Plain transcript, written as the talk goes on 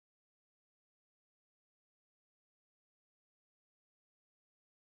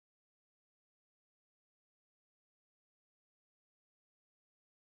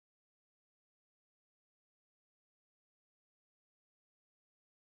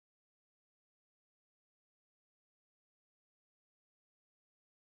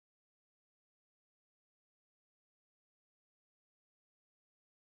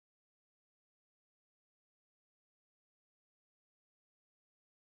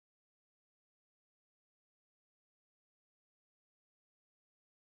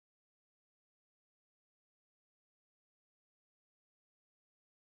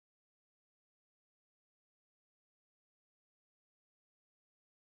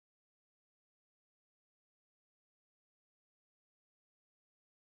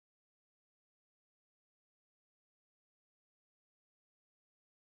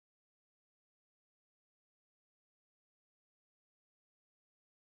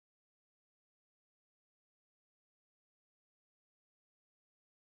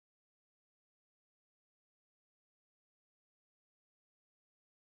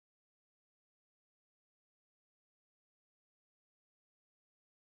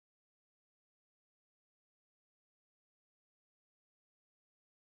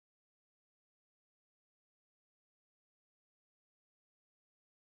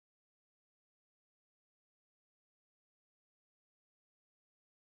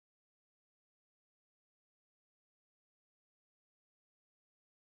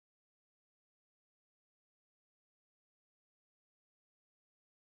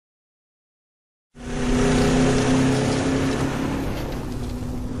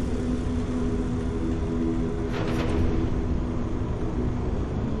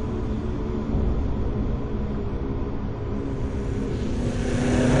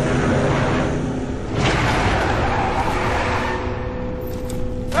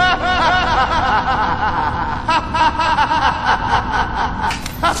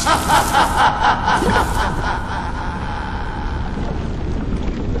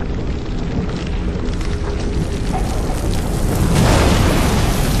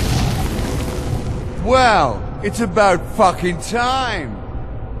Well, it's about fucking time.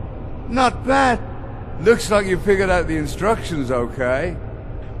 Not bad. Looks like you figured out the instructions okay.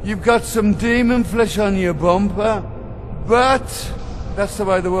 You've got some demon flesh on your bumper, but that's the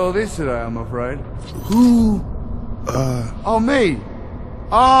way the world is today, I'm afraid. Who, Oh, me?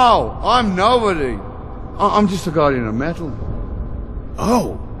 Oh, I'm nobody. I'm just a guardian of metal.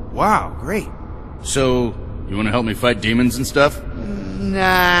 Oh, wow, great. So, you want to help me fight demons and stuff?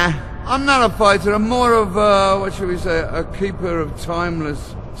 Nah, I'm not a fighter. I'm more of what shall we say, a keeper of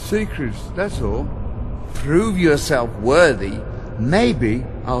timeless secrets, that's all. Prove yourself worthy. Maybe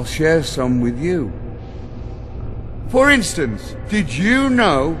I'll share some with you. For instance, did you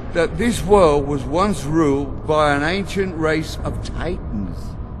know that this world was once ruled by an ancient race of titans?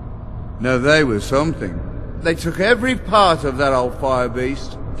 Now they were something. They took every part of that old fire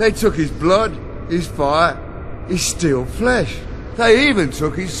beast. They took his blood, his fire, his steel flesh. They even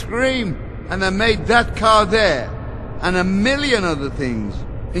took his scream. And they made that car there. And a million other things.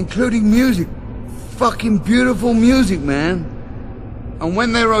 Including music. Fucking beautiful music, man. And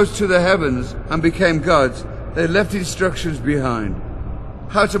when they rose to the heavens and became gods, they left instructions behind.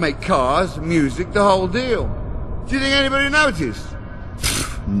 How to make cars, music, the whole deal. Do you think anybody noticed?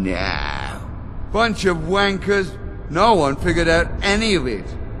 No. Bunch of wankers. No one figured out any of it.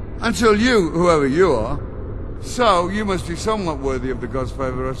 Until you, whoever you are. So, you must be somewhat worthy of the gods'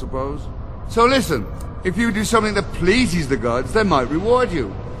 favor, I suppose. So listen, if you do something that pleases the gods, they might reward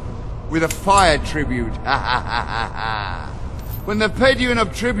you. With a fire tribute. When they've paid you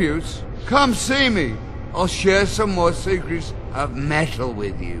enough tributes, come see me. I'll share some more secrets of metal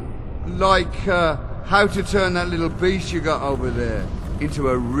with you. Like, how to turn that little beast you got over there into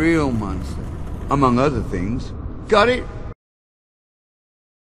a real monster. Among other things. Got it?